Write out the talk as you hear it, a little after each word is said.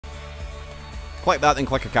Click that, then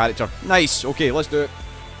click a character. Nice. Okay, let's do it.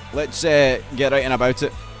 Let's get right in about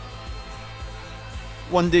it.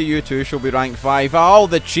 One day you too shall be rank 5. Oh,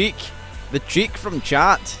 the cheek. The cheek from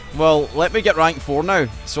chat. Well, let me get rank 4 now,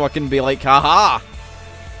 so I can be like, haha.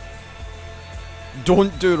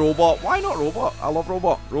 Don't do robot. Why not robot? I love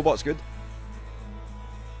robot. Robot's good.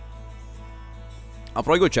 I'll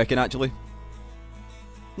probably go chicken, actually.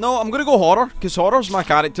 No, I'm going to go horror, because horror's my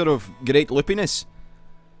character of great loopiness.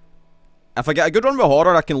 If I get a good run with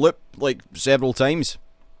horror, I can loop, like, several times.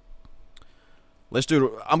 Let's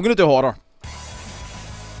do... I'm going to do horror.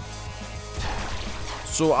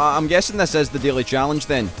 So, I'm guessing this is the daily challenge,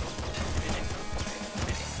 then.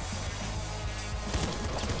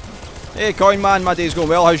 Hey, Coin Man, my day's going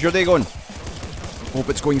well. How's your day going? Hope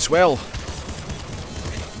it's going swell.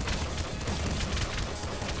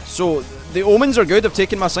 So, the omens are good. I've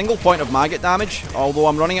taken my single point of maggot damage, although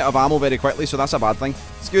I'm running out of ammo very quickly, so that's a bad thing.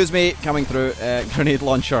 Excuse me, coming through. Grenade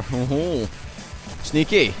launcher. Oh,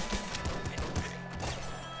 sneaky.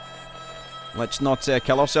 Let's not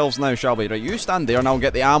kill ourselves now, shall we? Right, you stand there and I'll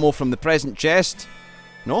get the ammo from the present chest.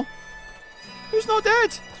 No? Who's not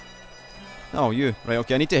dead? Oh, you. Right,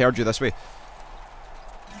 okay, I need to herd you this way.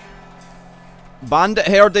 Bandit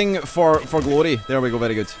herding for glory. There we go,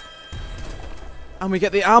 very good. And we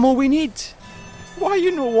get the ammo we need. Why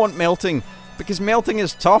you no want melting? Because melting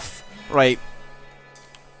is tough. Right.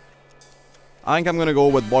 I think I'm going to go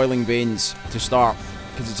with boiling veins to start,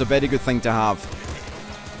 because it's a very good thing to have.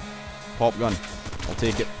 Pop gun. I'll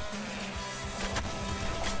take it.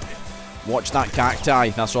 Watch that cacti.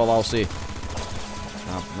 That's all I'll say.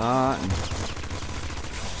 Have that.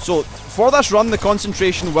 So, for this run, the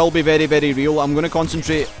concentration will be very, very real. I'm going to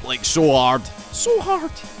concentrate, like, so hard. So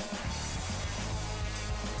hard.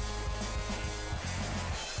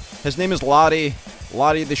 His name is Larry.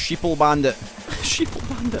 Larry the Sheeple Bandit. Sheeple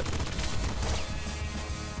Bandit.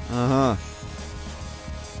 Uh-huh.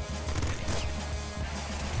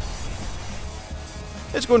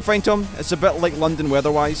 It's going fine, Tom. It's a bit like London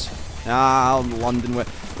weather-wise. London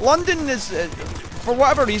is... for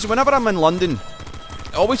whatever reason, whenever I'm in London,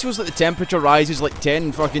 it always feels like the temperature rises like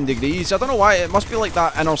 10 fucking degrees. I don't know why. It must be like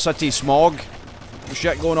that inner city smog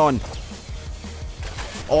shit going on.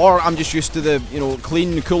 Or I'm just used to the, you know,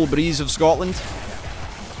 clean, cool breeze of Scotland.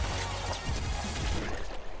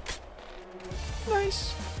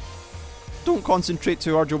 Nice. Don't concentrate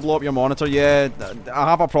too hard, you'll blow up your monitor. Yeah, I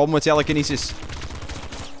have a problem with telekinesis.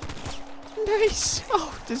 Nice.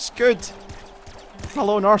 Oh, this is good.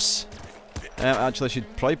 Hello, nurse. Actually, I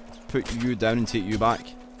should probably put you down and take you back.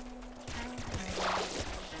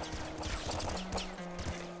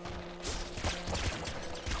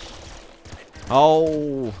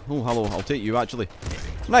 Oh, hello. I'll take you, actually.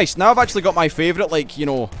 Nice. Now I've actually got my favourite, like, you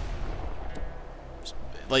know,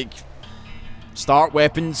 like, start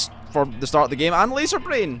weapons for the start of the game. And laser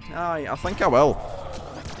brain. Aye, I think I will.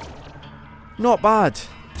 Not bad.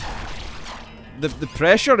 The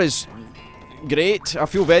pressure is great. I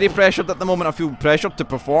feel very pressured at the moment. I feel pressured to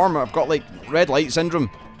perform. I've got, like, red light syndrome.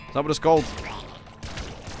 Is that what it's called?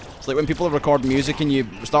 It's like when people record music and you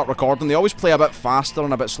start recording, they always play a bit faster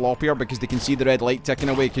and a bit sloppier because they can see the red light ticking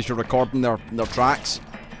away because you're recording their tracks.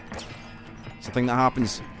 It's the thing that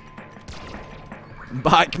happens.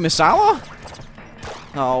 Back Misala?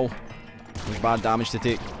 Oh. There's bad damage to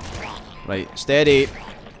take. Right, steady.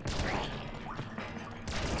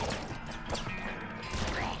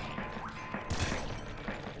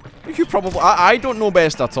 You probably... I don't know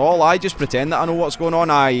best at all. I just pretend that I know what's going on.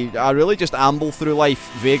 I really just amble through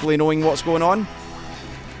life vaguely knowing what's going on.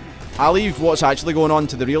 I leave what's actually going on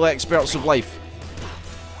to the real experts of life.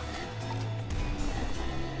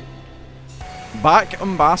 Back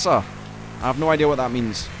Umbasa. I have no idea what that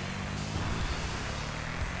means.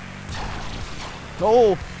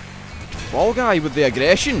 Oh! Ball guy with the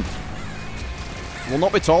aggression. Will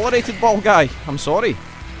not be tolerated, ball guy. I'm sorry.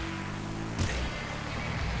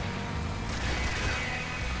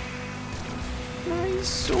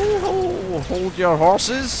 So, hold your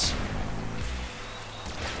horses.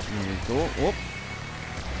 There we go. Oh.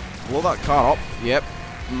 Blow that car up. Yep.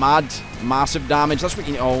 Mad. Massive damage. That's what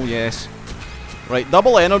you need. Oh, yes. Right,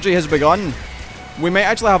 double energy has begun. We might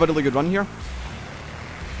actually have a really good run here.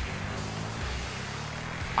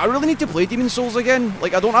 I really need to play Demon's Souls again.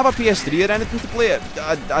 Like, I don't have a PS3 or anything to play it.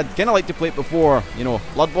 I'd kind of like to play it before, you know,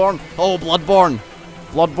 Bloodborne. Oh, Bloodborne.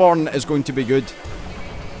 Bloodborne is going to be good.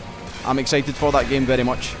 I'm excited for that game very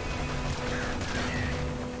much.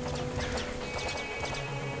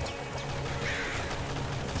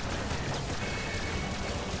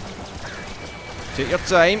 Take your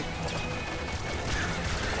time.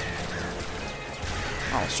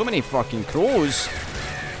 Oh, so many fucking crows.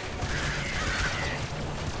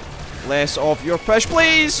 Less of your push,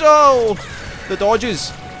 please! Oh! The dodges.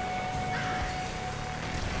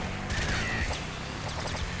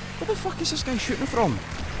 Where the fuck is this guy shooting from?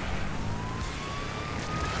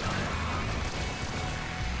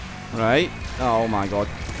 Right. Oh my god.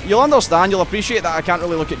 You'll understand, you'll appreciate that I can't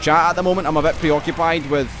really look at chat at the moment. I'm a bit preoccupied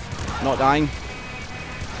with not dying.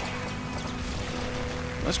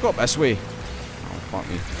 Let's go up this way. Oh, fuck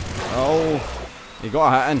me. Oh, you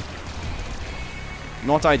got a hit in.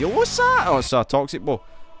 Not ideal. What's that? Oh, it's a toxic bow.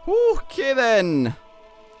 Okay then.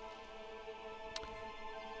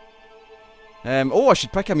 Oh, I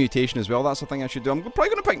should pick a mutation as well. That's the thing I should do. I'm probably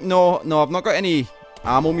going to pick... No, I've not got any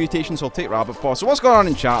ammo mutations, so I'll take Rabbit Paw. So what's going on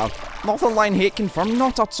in chat? Northern Line hate confirmed.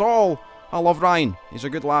 Not at all. I love Ryan. He's a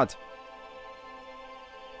good lad.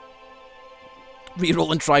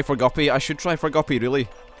 Reroll and try for Guppy. I should try for Guppy, really.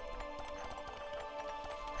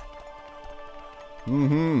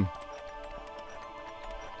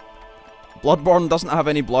 Bloodborne doesn't have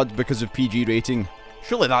any blood because of PG rating.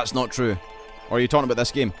 Surely that's not true. Or are you talking about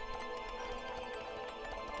this game?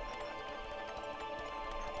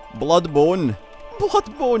 Bloodbone.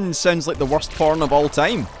 Bloodbone sounds like the worst porn of all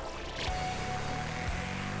time.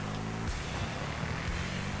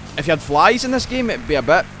 If you had flies in this game, it'd be a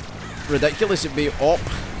bit ridiculous. It'd be OP.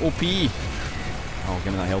 Oh,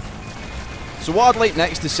 give me that health. So what I'd like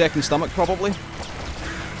next is second stomach, probably.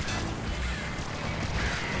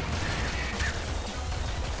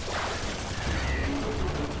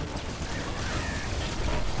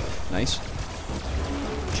 Nice.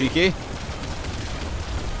 Cheeky.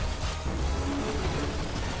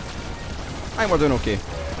 I think we're doing okay.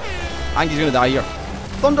 I think he's gonna die here.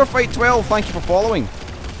 Thunderfight 12, thank you for following.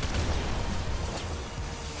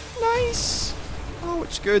 Nice. Oh,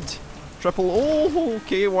 it's good. Triple. Oh,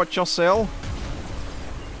 okay, watch yourself.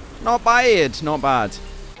 Not bad, not bad.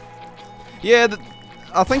 Yeah,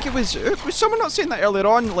 I think it was someone not saying that earlier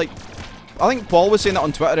on. Like, I think Paul was saying that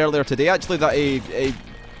on Twitter earlier today, actually, that he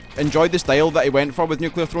enjoyed the style that he went for with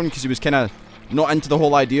Nuclear Throne because he was kind of not into the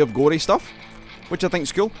whole idea of gory stuff, which I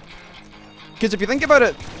think's cool. Because if you think about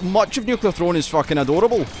it, much of Nuclear Throne is fucking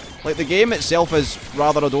adorable. Like, the game itself is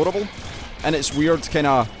rather adorable, and it's weird, kind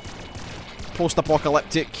of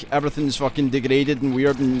post-apocalyptic, everything's fucking degraded and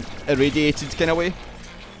weird and irradiated kind of way.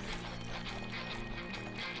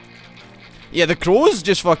 Yeah, the crows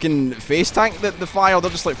just fucking face tank the fire.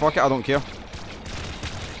 They're just like, fuck it, I don't care.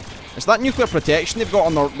 It's that nuclear protection they've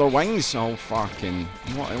got on their wings. Oh, fucking...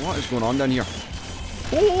 What is going on down here?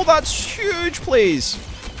 Oh, that's huge plays!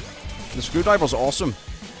 The screwdriver's awesome.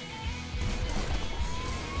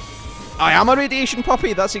 I am a radiation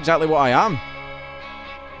puppy. That's exactly what I am.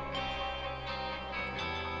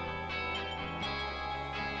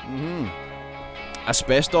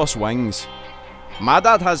 Asbestos wings. My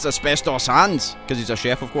dad has asbestos hands, because he's a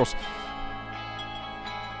chef, of course.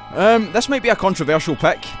 This might be a controversial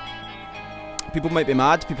pick. People might be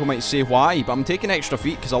mad, people might say why, but I'm taking extra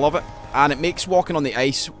feet because I love it. And it makes walking on the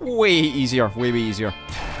ice way easier, way easier.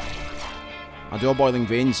 I do have boiling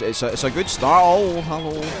veins. It's a good start. Oh,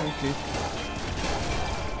 hello, okay.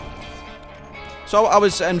 So I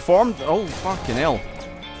was informed... Oh, fucking hell.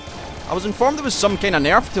 I was informed there was some kind of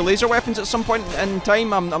nerf to laser weapons at some point in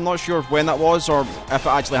time. I'm not sure when that was, or if it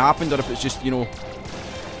actually happened, or if it's just, you know,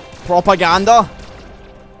 propaganda.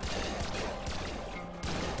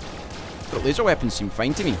 But laser weapons seem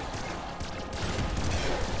fine to me.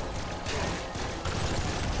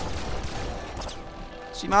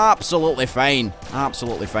 Seem absolutely fine.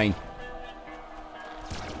 Absolutely fine.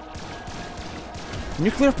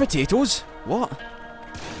 Nuclear potatoes? What?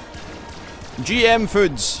 GM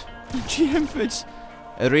foods. GM foods.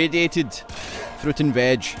 Irradiated fruit and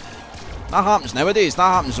veg. That happens nowadays.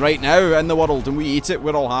 That happens right now in the world, and we eat it.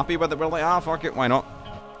 We're all happy with it. We're like, ah, fuck it, why not?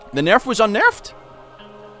 The nerf was unnerfed?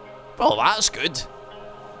 Well, that's good.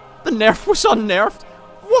 The nerf was unnerfed?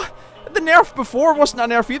 What? The nerf before wasn't a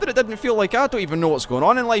nerf either. It didn't feel like I don't even know what's going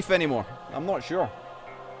on in life anymore. I'm not sure.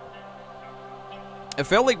 It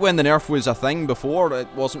felt like when the nerf was a thing before, it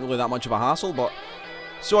wasn't really that much of a hassle, but...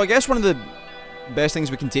 So I guess one of the best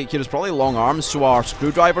things we can take here is probably long arms, so our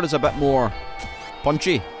screwdriver is a bit more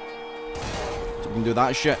punchy. So we can do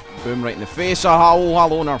that shit. Boom, right in the face. Oh,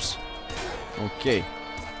 hello, nurse. Okay.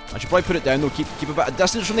 I should probably put it down though, keep a bit of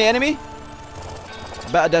distance from the enemy.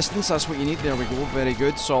 A bit of distance, that's what you need. There we go, very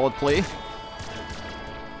good, solid play.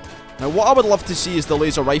 Now what I would love to see is the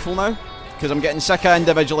laser rifle now, because I'm getting sick of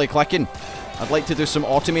individually clicking. I'd like to do some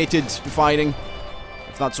automated firing,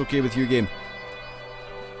 if that's okay with you, game.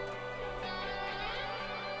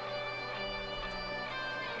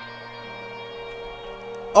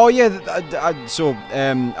 Oh yeah,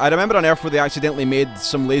 I remember on Earth where they accidentally made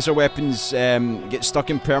some laser weapons get stuck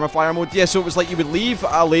in permafire mode. Yeah, so it was like you would leave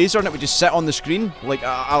a laser and it would just sit on the screen, like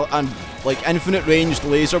like infinite ranged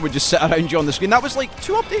laser would just sit around you on the screen. That was like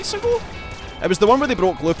 2 updates ago. It was the one where they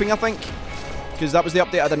broke looping, I think, because that was the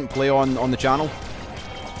update I didn't play on the channel.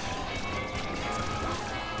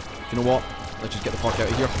 You know what? Let's just get the fuck out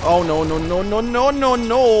of here. Oh no no no no no no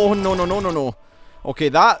no no no no no no. Okay,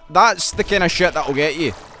 that's the kind of shit that'll get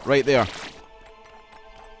you right there.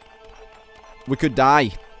 We could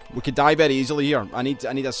die. We could die very easily here. I need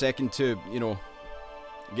a second to, you know,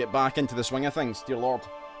 get back into the swing of things. Dear Lord.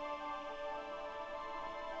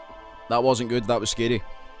 That wasn't good. That was scary.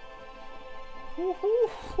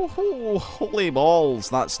 Holy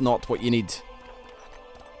balls. That's not what you need.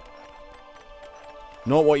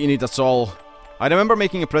 Not what you need at all. I remember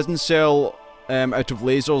making a prison cell out of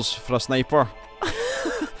lasers for a sniper.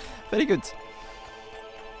 Very good.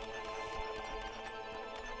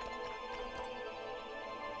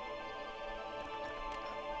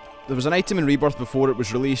 There was an item in Rebirth before it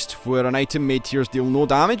was released where an item made tears deal no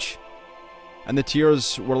damage, and the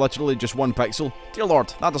tears were literally just 1 pixel. Dear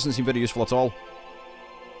Lord, that doesn't seem very useful at all.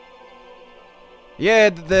 Yeah,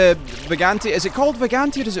 the Vagante, is it called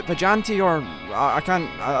Vagante or is it Vagante or I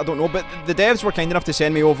don't know, but the devs were kind enough to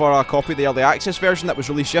send me over a copy of the early access version that was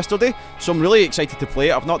released yesterday, so I'm really excited to play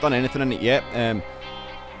it. I've not done anything in it yet.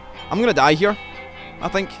 I'm gonna die here, I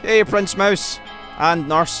think. Hey, Prince Mouse and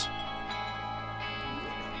Nurse.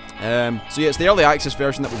 So yeah, it's the early access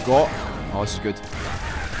version that we've got. Oh, this is good.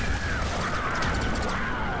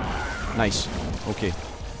 Nice. Okay.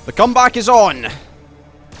 The comeback is on!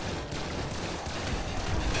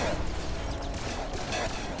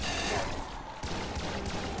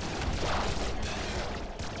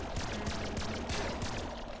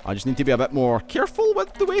 I just need to be a bit more careful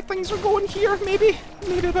with the way things are going here, maybe?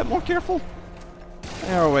 Maybe a bit more careful.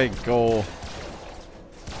 There we go.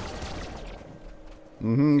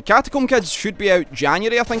 Catacomb Kids should be out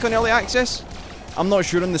January, I think, on early access. I'm not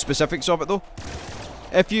sure on the specifics of it, though.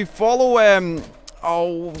 If you follow,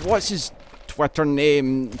 oh, what's his Twitter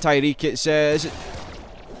name, Tyreek? It's, is it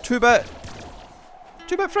 2-Bit?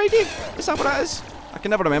 2-Bit Friday? Is that what it is? I can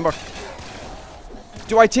never remember.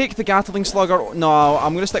 Do I take the Gatling Slugger? No,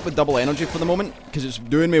 I'm going to stick with double energy for the moment, because it's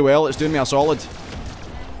doing me well, it's doing me a solid.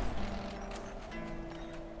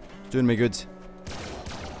 Doing me good.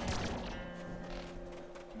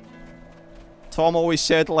 Tom always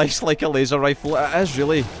said life's like a laser rifle. It is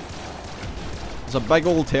really. There's a big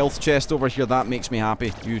old health chest over here, that makes me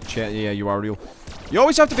happy. Yeah, you are real. You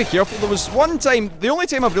always have to be careful. There was one time, the only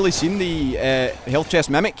time I've really seen the health chest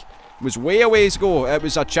mimic was way a ways ago. It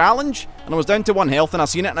was a challenge, and I was down to 1 health, and I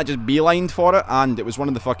seen it, and I just beelined for it, and it was one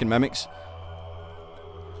of the fucking mimics.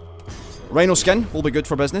 Rhino skin will be good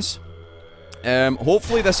for business.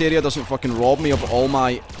 Hopefully this area doesn't fucking rob me of all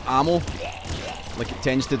my ammo, like it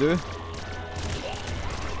tends to do.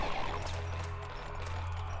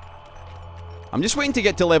 I'm just waiting to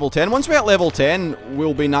get to level 10. Once we hit level 10,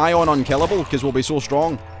 we'll be nigh on unkillable, because we'll be so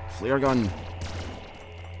strong. Flare gun.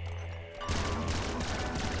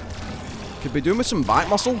 Could be doing with some back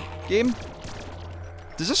muscle game.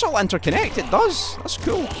 Does this all interconnect? It does. That's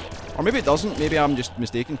cool. Or maybe it doesn't. Maybe I'm just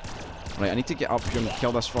mistaken. Right, I need to get up here and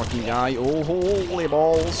kill this fucking guy. Oh, holy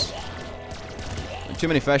balls. Too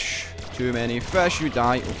many fish. Too many fish. You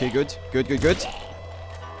die. Okay, good. Good, good, good.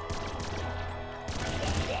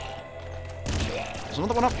 There's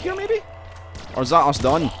another one up here, maybe? Or is that us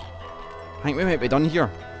done? I think we might be done here.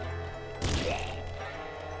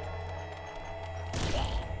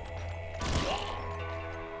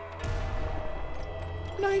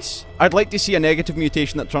 Nice. I'd like to see a negative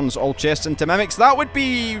mutation that turns all chests into mimics. That would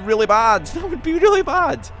be really bad. That would be really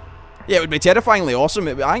bad. Yeah, it would be terrifyingly awesome.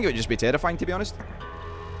 I think it would just be terrifying, to be honest.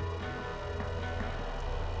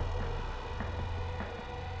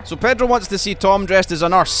 So Pedro wants to see Tom dressed as a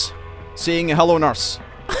nurse, saying hello nurse.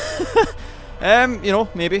 You know,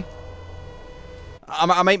 maybe.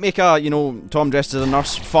 I might make a, you know, Tom dressed as a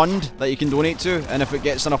nurse fund that you can donate to, and if it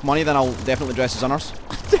gets enough money, then I'll definitely dress as a nurse.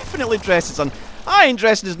 Definitely dress as a... I ain't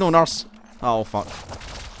dressed as no nurse. Oh, fuck.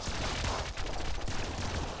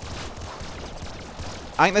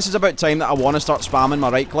 I think this is about time that I want to start spamming my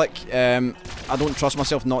right click. I don't trust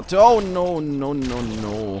myself not to. Oh, no, no, no,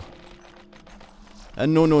 no.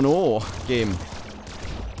 No, no, no, game.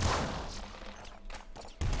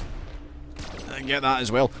 I get that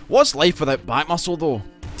as well. What's life without back muscle, though?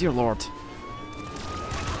 Dear Lord.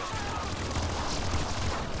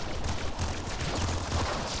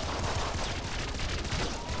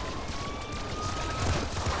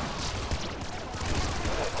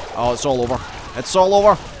 Oh, it's all over. It's all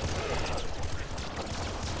over.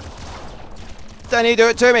 Didn't he do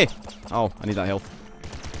it to me? Oh, I need that health.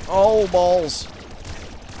 Oh, balls.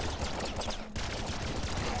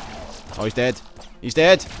 Oh, he's dead. He's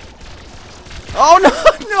dead. Oh, no,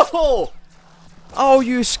 no! Oh,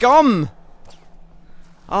 you scum!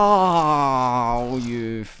 Oh,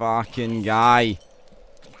 you fucking guy.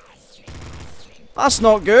 That's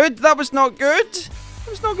not good. That was not good. That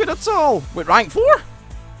was not good at all. Wait, rank 4?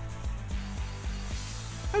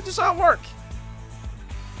 How does that work?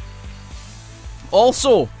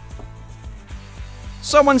 Also,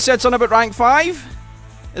 someone said something about rank 5.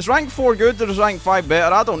 Is rank 4 good or is rank 5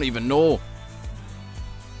 better? I don't even know.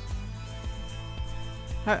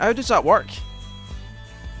 How does that work?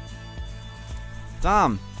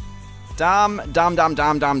 Damn. Damn.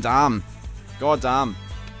 God damn.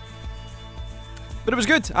 But it was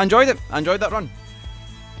good. I enjoyed it. I enjoyed that run.